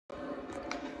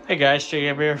Hey guys,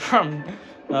 Jacob here from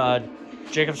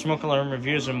Jacob Smoke Alarm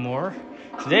Reviews and More.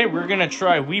 Today we're going to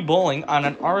try Wii Bowling on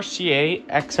an RCA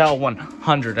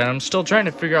XL100, and I'm still trying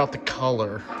to figure out the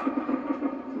color.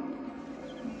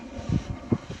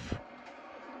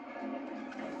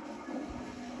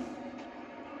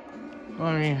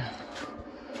 I mean,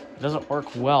 it doesn't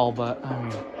work well, but I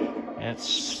mean, it's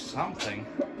something.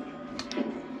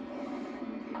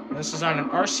 This is on an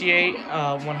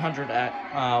RCA 100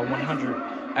 at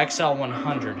 100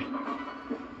 XL100.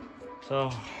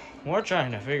 So we're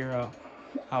trying to figure out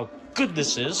how good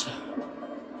this is.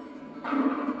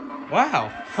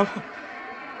 Wow.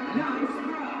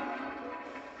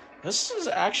 This is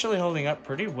actually holding up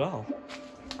pretty well.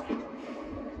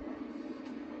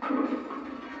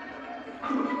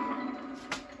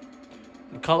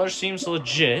 The color seems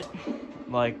legit,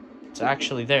 like it's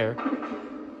actually there.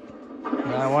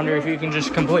 And I wonder if you can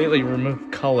just completely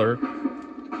remove color.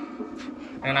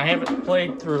 And I have it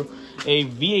played through a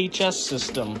VHS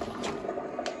system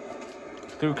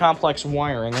through complex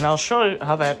wiring, and I'll show you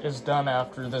how that is done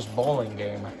after this bowling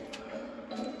game.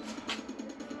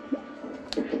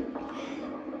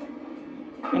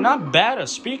 And not bad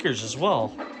as speakers as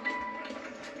well.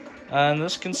 And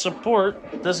this can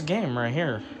support this game right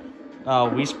here,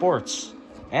 Wii Sports,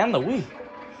 and the Wii.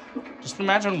 Just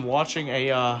imagine watching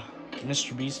a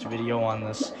Mr. Beast video on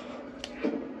this.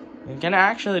 You can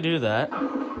actually do that.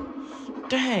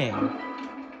 Dang.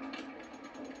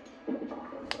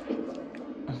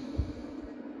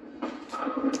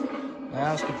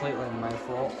 That was completely my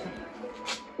fault.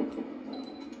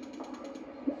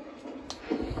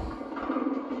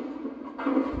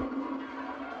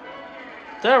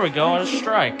 There we go, a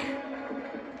strike.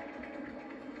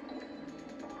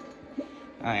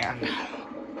 And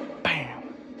bam.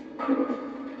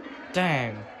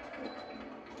 Dang.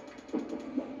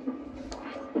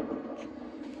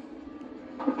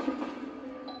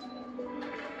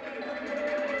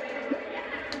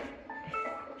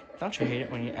 Don't you hate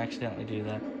it when you accidentally do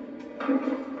that?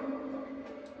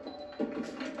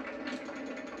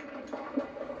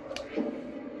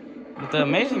 But the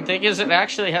amazing thing is it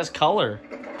actually has color.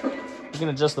 We can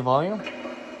adjust the volume.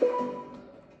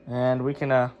 And we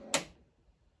can, or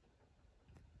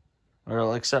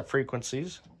it'll accept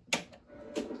frequencies.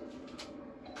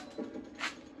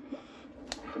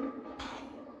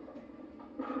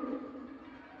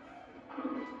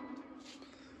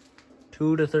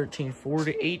 2 to 13, 4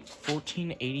 to 8,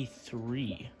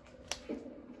 1483.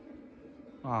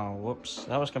 Oh, whoops.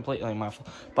 That was completely my fault.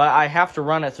 But I have to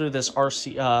run it through this through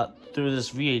this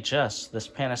VHS, this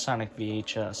Panasonic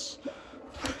VHS.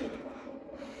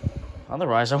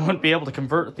 Otherwise, I wouldn't be able to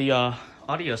convert the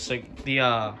audio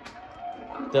the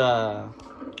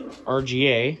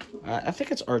RGA. I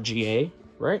think it's RGA,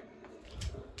 right?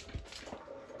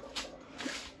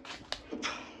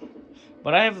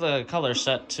 But I have the color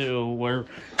set to where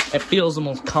it feels the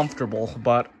most comfortable,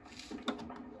 but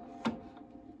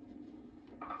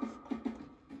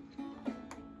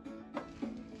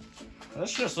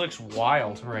this just looks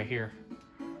wild right here.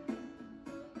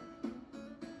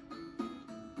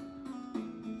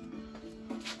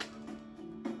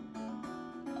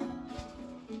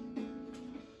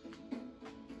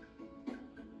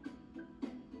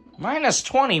 Minus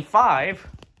 25?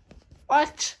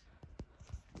 What?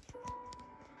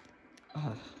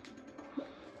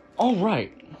 All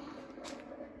right.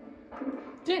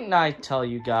 Didn't I tell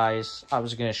you guys I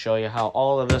was going to show you how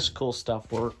all of this cool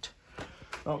stuff worked?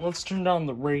 Well, let's turn down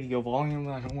the radio volume.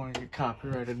 I don't want to get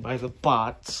copyrighted by the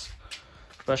bots.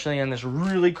 Especially in this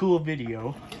really cool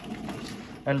video.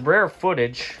 And rare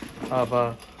footage of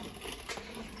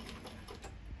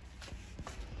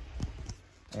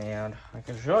and I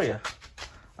can show you.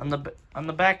 On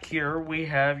the back here, we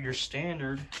have your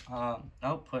standard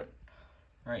output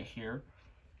right here.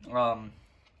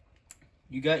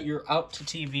 You got your out to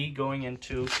TV going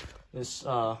into this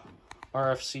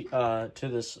RFC to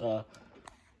this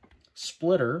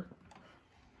splitter.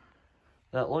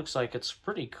 That looks like it's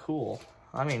pretty cool.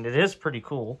 I mean, it is pretty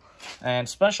cool. And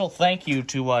special thank you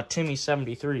to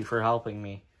Timmy73 for helping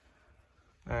me.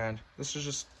 And this is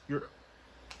just your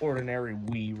ordinary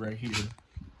Wii right here,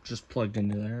 just plugged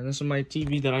into there. This is my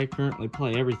TV that I currently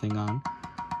play everything on.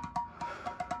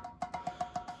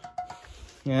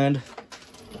 And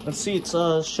let's see its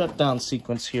shutdown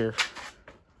sequence here.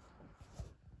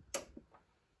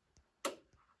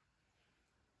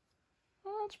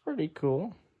 Well, that's pretty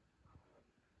cool.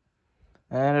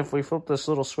 And if we flip this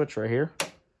little switch right here,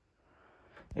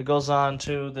 it goes on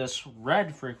to this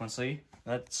red frequency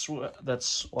that's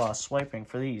swiping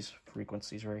for these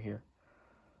frequencies right here.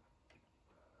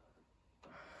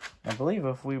 I believe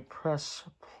if we press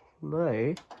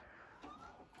play,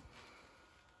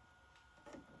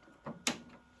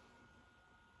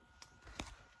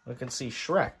 we can see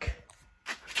Shrek.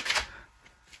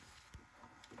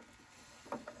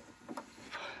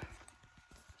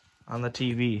 On the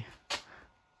TV.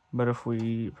 But if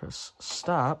we press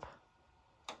stop,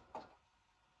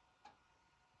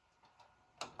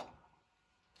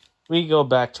 we go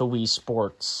back to Wii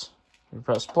Sports. We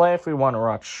press play if we want to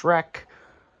watch Shrek.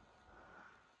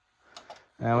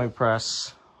 And we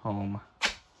press home.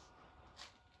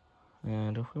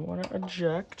 And if we want to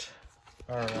eject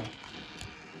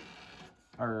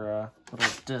our little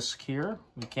disc here,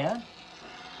 we can.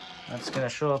 That's going to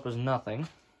show up as nothing,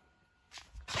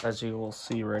 as you will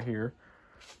see right here.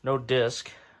 No disc.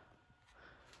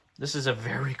 This is a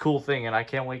very cool thing, and I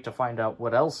can't wait to find out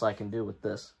what else I can do with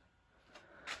this.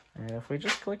 And if we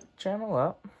just click channel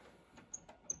up,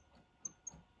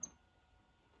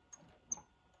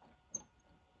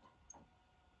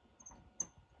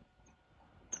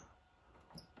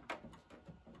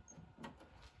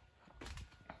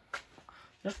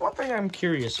 there's one thing I'm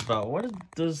curious about. What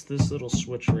does this little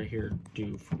switch right here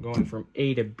do for going from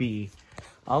A to B?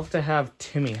 I'll have to have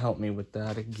Timmy help me with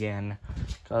that again,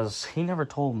 because he never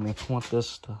told me what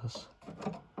this does.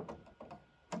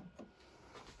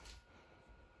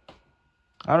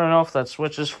 I don't know if that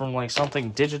switches from like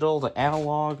something digital to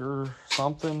analog or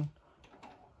something.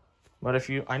 But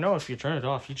I know if you turn it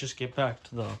off, you just get back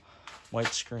to the white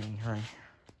screen, right?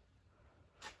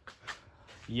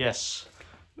 Yes.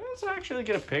 Let's actually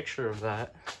get a picture of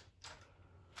that.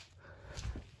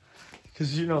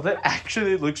 Because, you know, that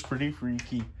actually looks pretty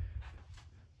freaky.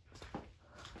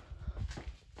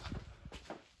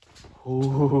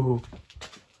 Ooh.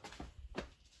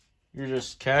 You're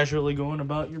just casually going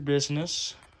about your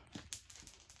business.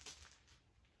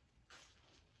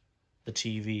 The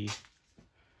TV.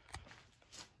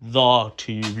 The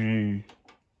TV.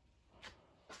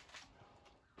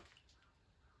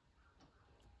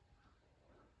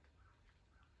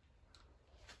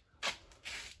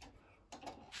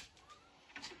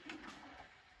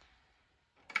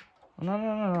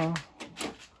 No.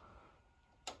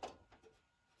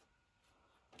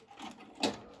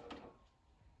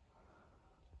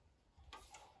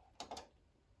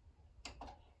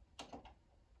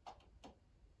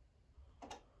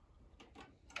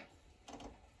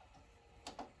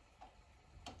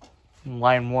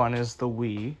 Line 1 is the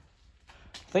Wii.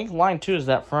 I think line 2 is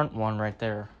that front one right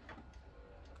there.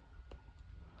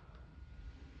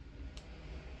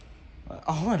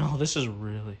 All in all, this is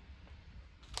really...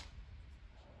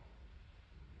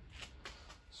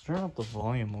 Let's turn up the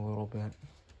volume a little bit.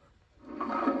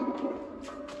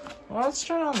 Well, let's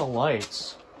turn on the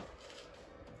lights.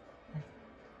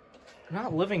 We're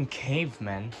not living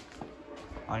cavemen.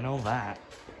 I know that.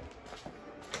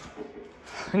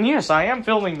 And yes, I am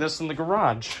filming this in the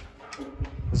garage,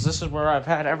 because this is where I've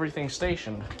had everything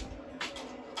stationed.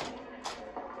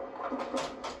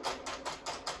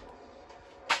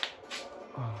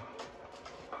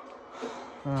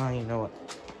 You know what?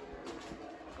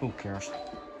 Who cares?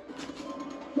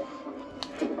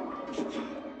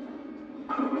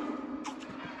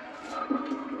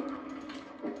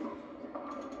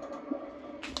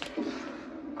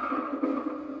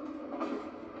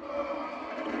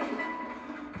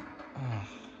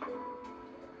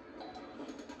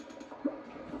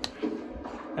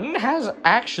 And it has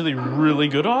actually really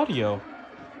good audio.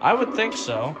 I would think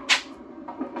so.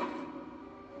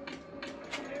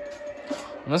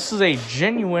 And this is a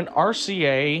genuine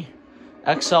RCA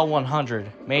XL100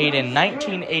 made in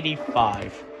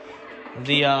 1985.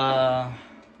 The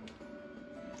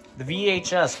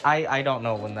VHS, I don't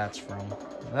know when that's from.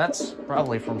 That's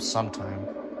probably from sometime.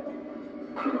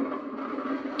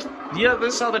 Yeah,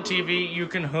 this other TV you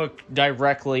can hook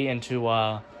directly into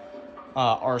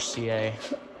RCA.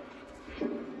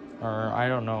 Or, I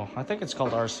don't know. I think it's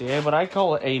called RCA, but I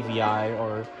call it AVI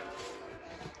or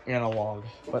analog.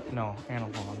 But no,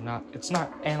 analog. It's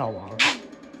not analog.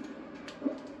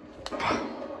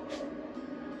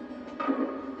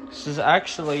 This is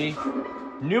actually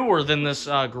newer than this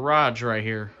garage right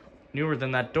here. Newer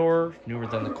than that door, newer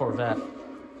than the Corvette.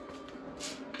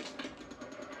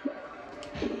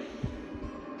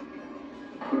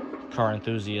 Car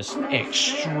Enthusiast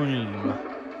Extreme.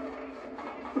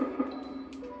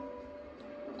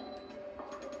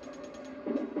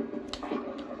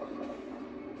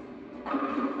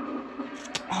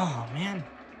 Oh, man.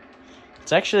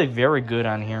 It's actually very good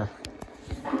on here.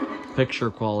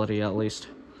 Picture quality, at least.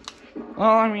 Well,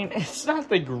 I mean, it's not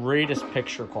the greatest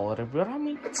picture quality, but I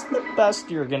mean, it's the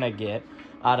best you're gonna get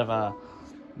out of a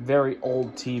very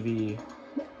old TV.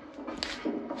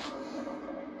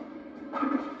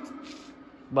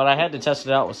 But I had to test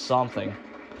it out with something.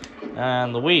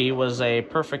 And the Wii was a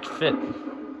perfect fit.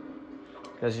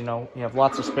 Because, you know, you have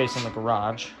lots of space in the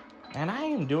garage. And I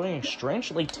am doing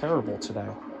strangely terrible today.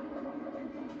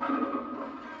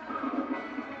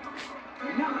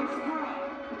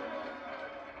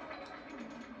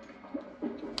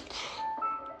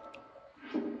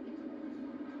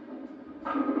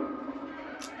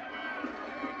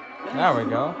 There we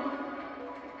go.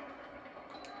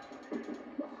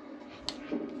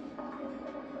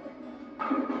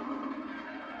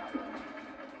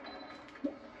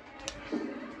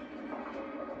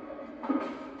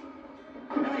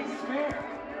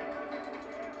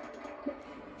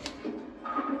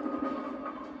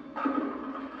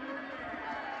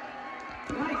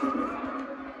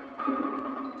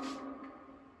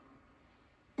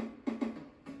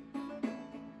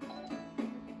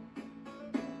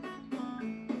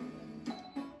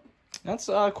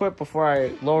 Let's quit before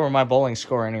I lower my bowling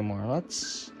score anymore.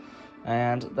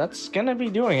 And that's gonna be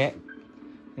doing it.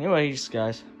 Anyways,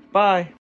 guys, bye.